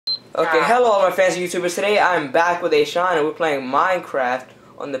Okay, hello all my fans of YouTubers. Today I'm back with Aisean and we're playing Minecraft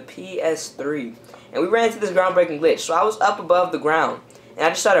on the PS3. And we ran into this groundbreaking glitch. So I was up above the ground and I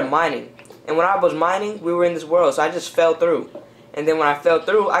just started mining. And when I was mining, we were in this world, so I just fell through. And then when I fell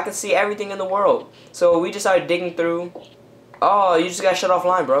through, I could see everything in the world. So we just started digging through. Oh, you just got shut off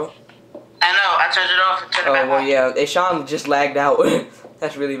line, bro. I know, I turned it off and turned it back on. Oh, well, yeah, Aisean just lagged out.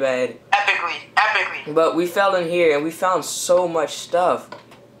 That's really bad. Epically. But we fell in here and we found so much stuff.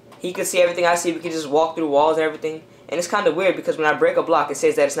 He could see everything I see. We could just walk through walls and everything. And it's kind of weird because when I break a block, it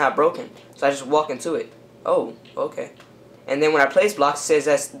says that it's not broken. So I just walk into it. Oh, okay. And then when I place blocks, it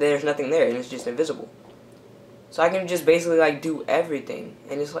says that there's nothing there and it's just invisible. So I can just basically like do everything.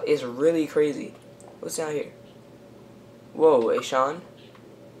 And it's really crazy. What's down here? Whoa, Aisean.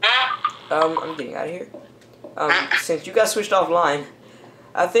 I'm getting out of here. Since you guys switched offline,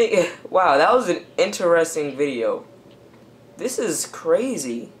 I think, wow, that was an interesting video. This is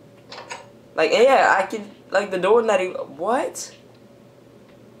crazy. Like, yeah, I could, like, the door not even, what?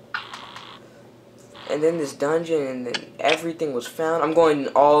 And then this dungeon, and then everything was found. I'm going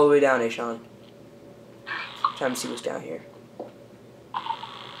all the way down, Aisean. Trying to see what's down here.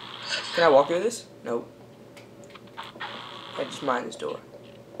 Can I walk through this? Nope. I just mind this door.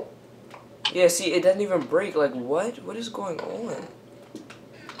 Yeah, see, it doesn't even break. Like, what? What is going on?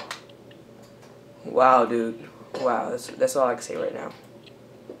 Wow, dude. Wow, that's all I can say right now.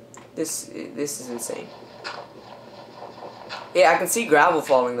 This is insane. Yeah, I can see gravel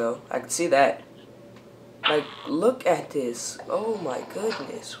falling though. I can see that. Like, look at this. Oh my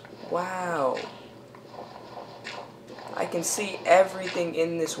goodness. Wow. I can see everything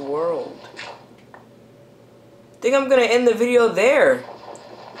in this world. I think I'm gonna end the video there.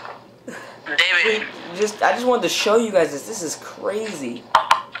 David. I just wanted to show you guys this. This is crazy.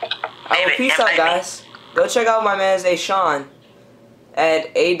 Alright, peace out, guys. Go check out my man's Aisean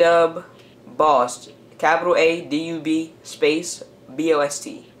at ADUBBOST, capital A-D-U-B space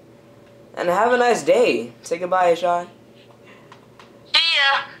B-O-S-T. And have a nice day. Say goodbye, Aisean. See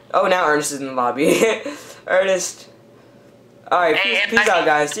ya. Oh, now Ernest is in the lobby. Ernest. Alright, peace out,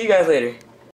 guys. See you guys later.